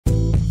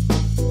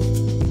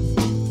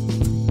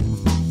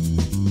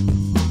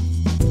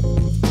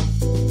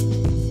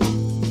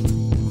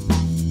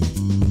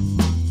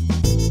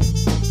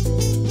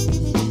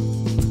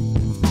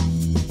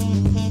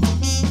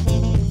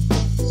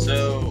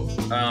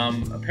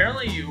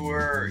apparently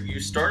you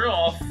started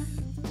off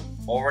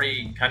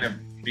already kind of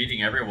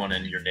beating everyone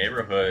in your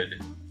neighborhood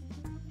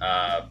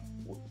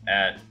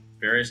at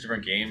various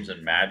different games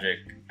and Magic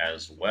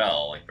as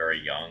well, like very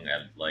young,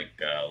 at like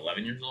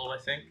 11 years old, I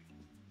think.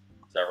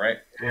 Is that right?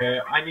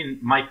 I mean,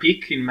 my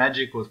peak in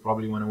Magic was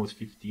probably when I was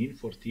 15,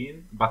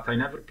 14, but I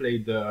never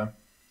played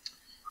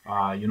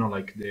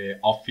like the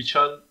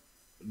official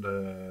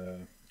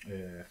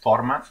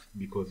format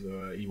because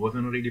it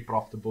wasn't really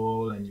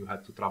profitable and you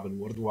had to travel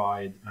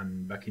worldwide.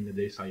 And back in the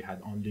days, I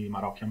had only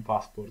Moroccan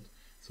passport,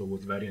 so it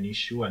was very an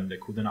issue, and I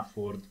couldn't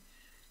afford,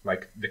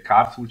 like, the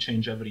cards will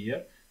change every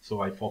year.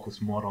 So I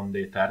focused more on the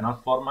eternal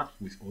format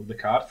with all the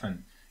cards,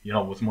 and it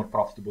was more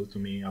profitable to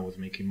me. I was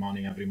making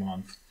money every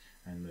month,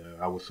 and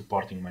I was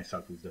supporting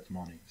myself with that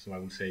money. So I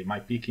would say my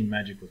peak in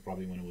Magic was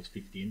probably when I was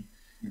 15,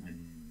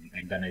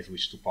 and then I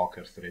switched to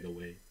poker straight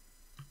away.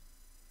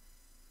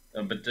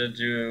 But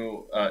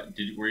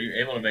were you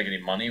able to make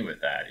any money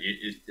with that?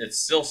 It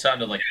still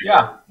sounded like you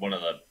Yeah. were one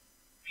of the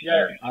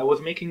I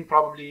was making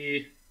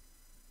probably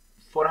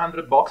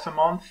 $400 a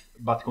month,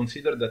 but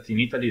consider that in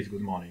Italy is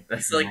good money.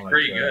 That's like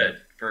pretty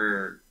good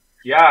for.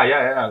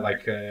 Yeah.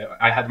 Like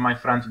I had my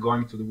friends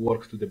going to the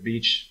work to the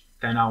beach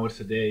 10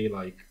 hours a day,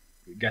 like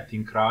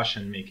getting crash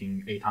and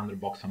making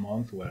 $800 a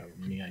month. Where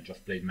me, I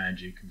just played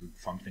Magic, did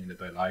something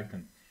that I liked,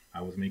 and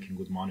I was making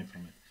good money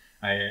from it.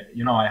 I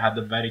had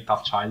a very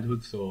tough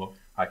childhood, so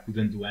I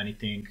couldn't do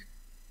anything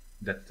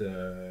that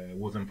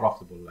wasn't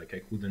profitable. Like I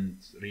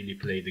couldn't really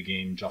play the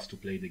game just to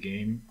play the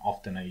game.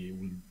 Often I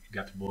would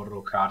get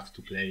borrow cards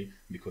to play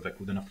because I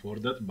couldn't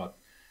afford it. But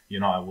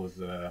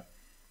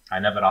I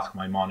never asked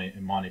my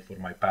money for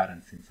my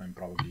parents since I'm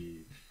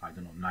probably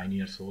 9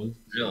 years old.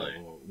 Really?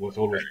 So it was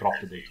always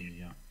profitable to me.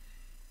 Yeah.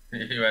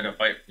 You had to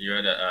fight. You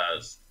had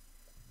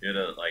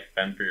to like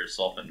fend for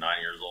yourself at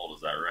 9 years old.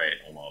 Is that right?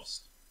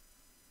 Almost.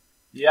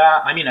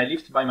 Yeah, I mean, I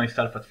lived by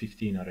myself at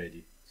 15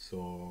 already. So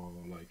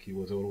like it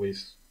was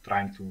always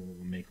trying to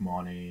make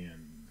money,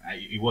 and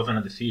it wasn't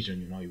a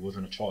decision, it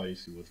wasn't a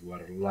choice. It was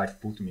where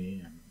life put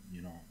me, and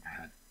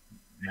I had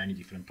many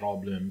different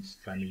problems,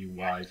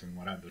 family-wise and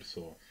whatever.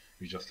 So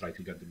we just tried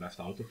to get the best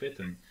out of it.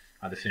 And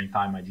at the same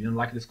time, I didn't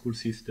like the school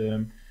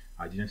system.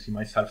 I didn't see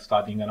myself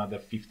studying another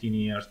 15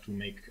 years to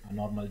make a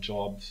normal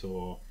job.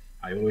 So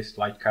I always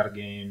liked card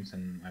games,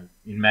 and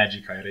in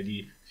Magic, I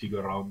already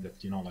figured out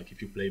that like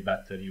if you play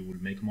better, you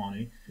will make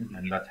money,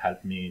 and that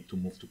helped me to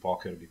move to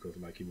poker because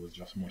like it was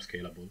just more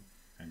scalable,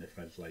 and I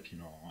felt like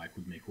I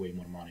could make way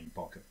more money in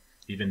poker,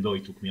 even though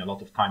it took me a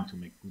lot of time to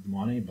make good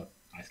money, but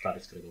I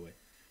started straight away.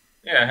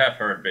 Yeah, I have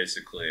heard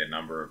basically a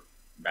number of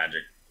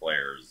Magic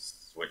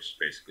players switch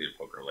basically to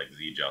poker, like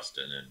Z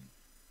Justin and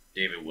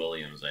David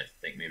Williams, I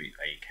think maybe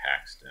Ike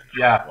Haxton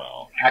Yeah, as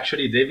well.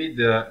 actually, David,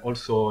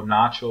 also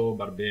Nacho,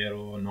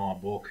 Barbero, Noah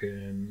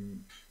Boken,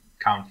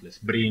 countless.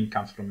 Breen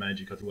comes from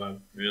Magic as well.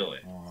 Really?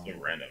 So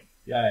random.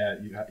 Yeah,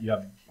 you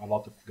have a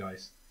lot of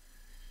guys.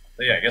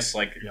 But yeah, I guess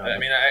like Yeah, I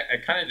mean, I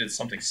kind of did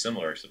something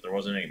similar, except there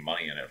wasn't any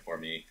money in it for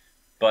me.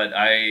 But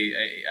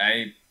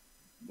I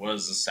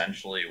was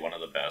essentially one of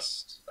the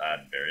best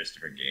at various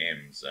different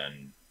games,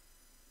 and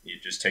you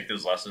just take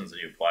those lessons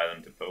and you apply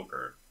them to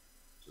poker.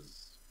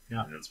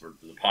 Yeah. And that's where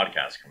the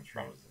podcast comes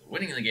from. Is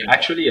winning the game.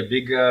 Actually, a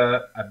big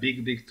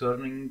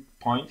turning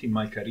point in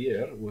my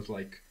career was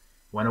like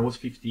when I was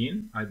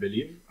 15, I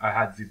believe. I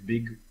had this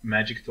big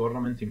Magic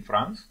tournament in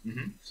France.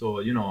 So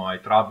I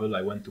traveled,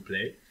 I went to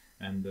play,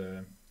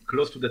 and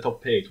close to the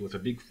top 8 was a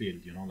big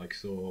field. Like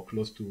so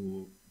close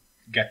to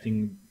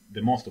getting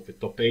the most of it.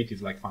 Top 8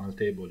 is like final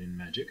table in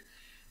Magic.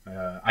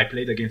 I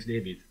played against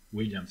David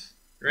Williams.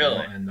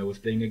 Really? And I was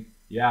playing.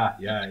 Yeah,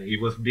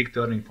 it was big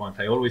turning point.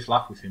 I always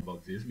laugh with him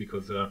about this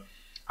because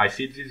I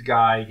see this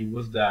guy. He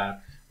was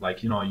there,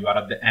 like you are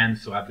at the end,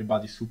 so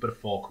everybody's super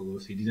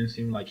focused. He didn't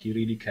seem like he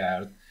really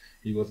cared.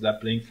 He was there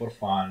playing for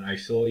fun. I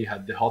saw he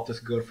had the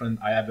hottest girlfriend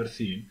I ever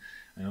seen,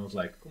 and I was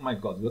like, oh my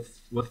god,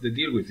 what's the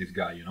deal with this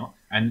guy,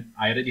 And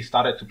I already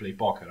started to play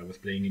poker. I was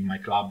playing in my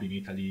club in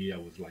Italy. I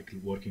was like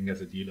working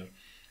as a dealer.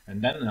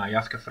 And then I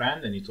asked a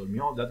friend, and he told me,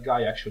 oh, that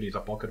guy actually is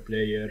a poker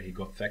player. He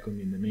got second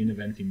in the main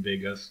event in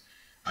Vegas.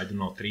 I don't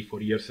know,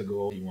 3-4 years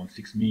ago. He won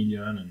 6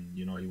 million, and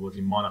he was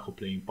in Monaco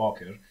playing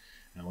poker.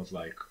 And I was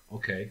like,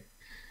 okay.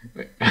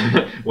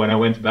 When I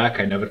went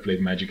back, I never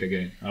played Magic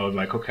again. I was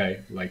like,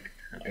 okay, like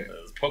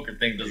this poker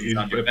thing doesn't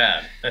sound too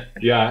bad.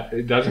 Yeah,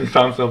 it doesn't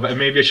sound so bad.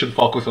 Maybe I should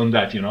focus on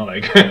that,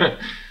 like.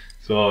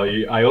 So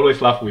I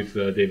always laugh with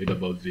David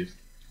about this.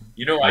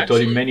 I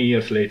told him many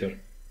years later.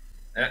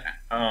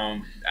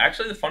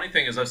 Actually, the funny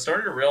thing is, I've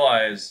started to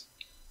realize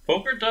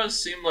poker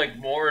does seem like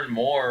more and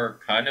more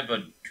kind of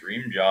a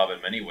dream job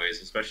in many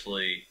ways,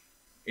 especially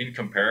in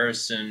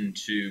comparison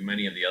to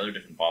many of the other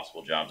different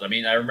possible jobs. I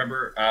mean, I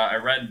remember I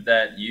read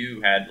that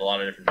you had a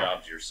lot of different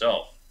jobs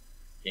yourself.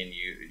 Do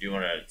you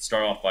want to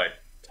start off by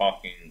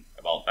talking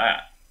about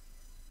that?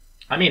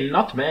 I mean,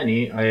 not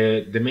many.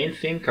 The main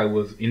thing I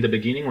was in the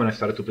beginning when I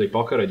started to play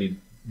poker, I did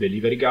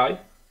delivery guy,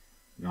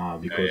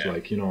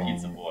 because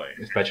Pizza boy.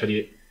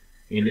 especially.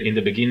 in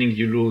the beginning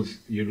you lose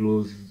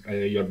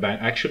your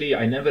bank. Actually,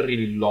 I never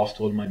really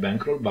lost all my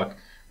bankroll,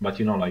 but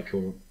you know, like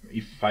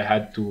if I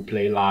had to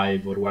play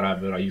live or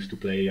whatever, I used to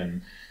play, and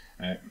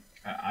uh,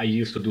 I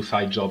used to do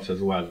side jobs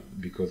as well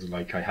because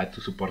like I had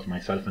to support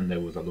myself and I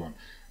was alone.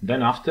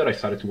 Then after I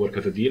started to work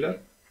as a dealer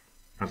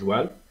as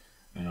well.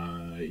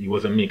 It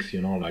was a mix,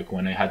 you know, like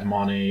when I had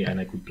money and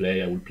I could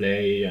play, I would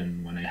play,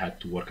 and when I had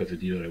to work as a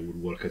dealer, I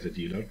would work as a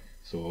dealer.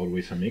 So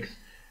always a mix.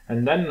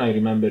 And then I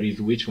remember he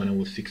switched when I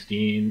was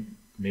 16,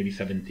 maybe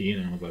 17,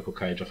 and I was like,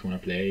 okay, I just want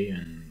to play,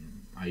 and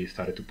I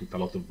started to put a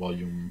lot of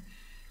volume,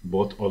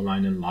 both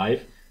online and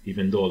live.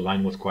 Even though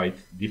online was quite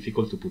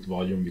difficult to put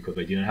volume because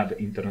I didn't have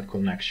internet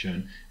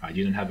connection, I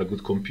didn't have a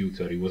good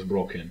computer, it was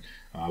broken.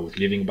 I was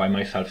living by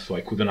myself, so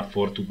I couldn't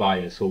afford to buy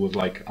it. So it was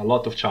like a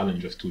lot of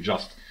challenges to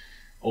just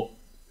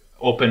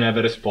open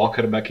Everest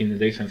Poker back in the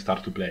days and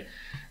start to play.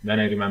 Then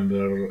I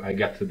remember I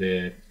got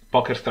the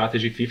Poker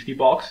Strategy 50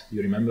 box.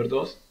 You remember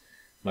those?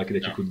 Like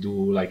that you could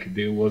do, like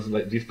there was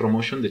like this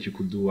promotion that you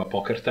could do a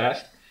poker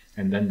test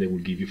and then they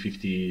would give you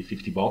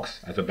 50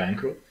 bucks as a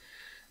bankroll.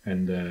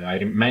 And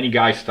many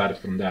guys started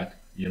from that.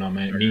 You know,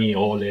 me,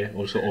 Ole,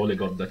 also Ole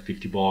got that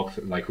 50 bucks.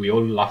 Like we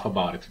all laugh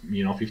about it.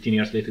 You know, 15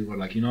 years later, we're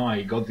like, you know,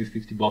 I got this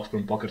 50 bucks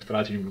from Poker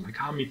Strategy. And we're like,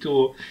 ah, me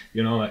too.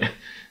 You know,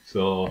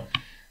 so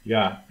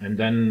yeah. And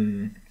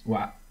then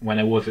when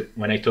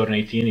I turned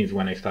 18 is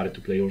when I started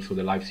to play also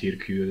the live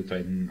circuit.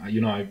 And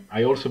you know,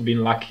 I also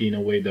been lucky in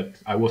a way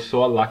that I was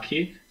so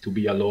lucky to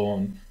be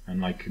alone and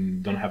like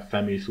don't have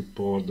family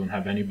support, don't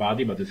have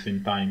anybody, but at the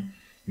same time,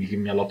 it gave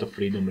me a lot of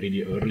freedom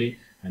really early.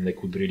 And I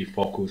could really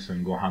focus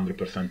and go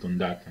 100% on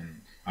that.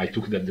 And I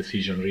took that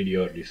decision really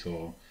early.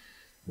 So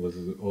it was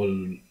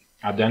all,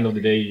 at the end of the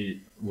day,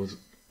 was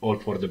all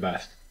for the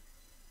best.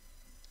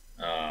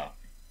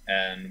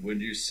 And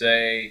would you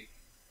say,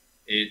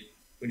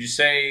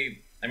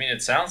 I mean,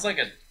 it sounds like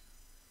it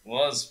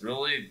was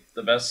really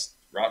the best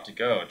route to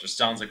go. It just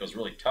sounds like it was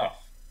really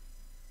tough.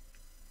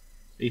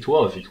 It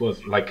was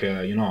like,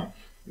 you know,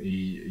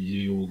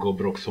 you go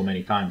broke so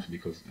many times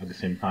because at the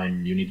same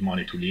time you need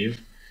money to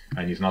live.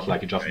 And it's not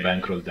like just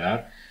bankroll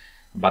there.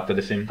 But at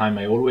the same time,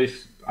 I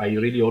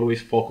really always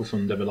focus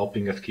on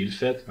developing a skill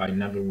set. I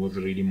never was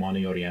really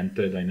money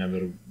oriented. I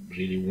never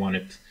really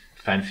wanted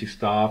fancy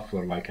stuff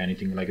or like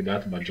anything like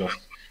that, but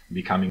just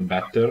becoming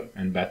better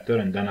and better.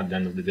 And then at the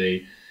end of the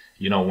day,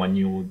 you know, when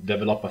you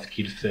develop a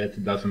skill set,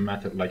 it doesn't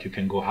matter. Like you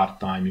can go hard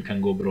time, you can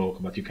go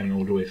broke, but you can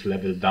always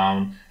level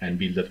down and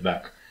build it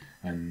back.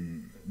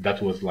 And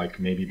that was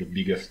like maybe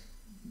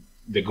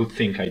the good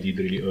thing I did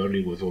really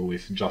early was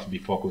always just be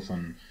focused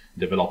on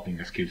developing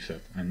a skill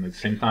set. And at the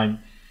same time,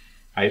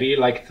 I really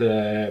liked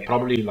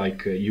probably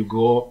like you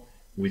go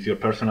with your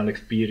personal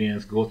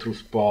experience, go through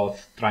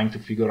spots, trying to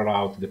figure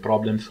out the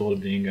problem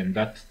solving, and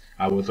that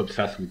I was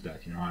obsessed with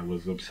that. You know, I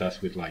was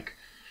obsessed with like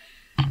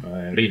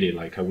really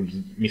like I would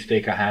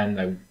mistake a hand,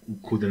 I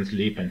couldn't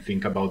sleep and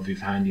think about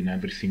this hand in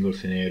every single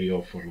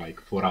scenario for like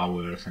 4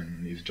 hours,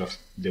 and it's just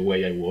the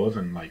way I was,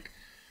 and like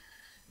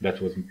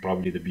that was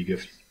probably the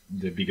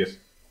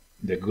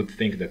good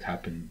thing that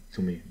happened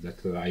to me,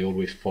 that I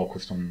always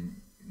focused on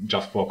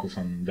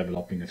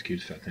developing a skill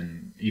set.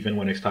 And even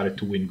when I started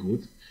to win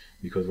good,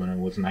 because when I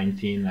was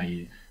 19,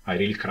 I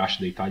really crashed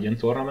the Italian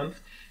tournament,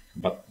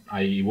 but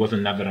it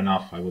wasn't never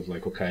enough. I was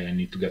like, okay, I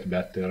need to get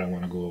better. I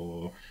want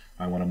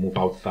to move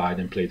outside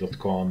and play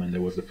 .com. And I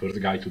was the first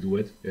guy to do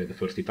it, the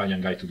first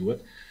Italian guy to do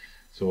it.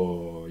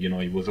 So, you know,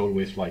 it was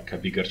always like a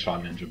bigger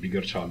challenge. And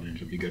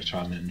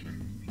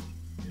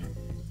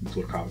it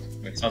worked out.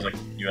 It sounds like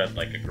you had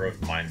like a growth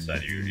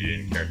mindset. You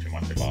didn't care too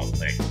much about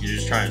like you're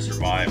just trying to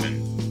survive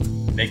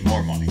and make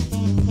more money.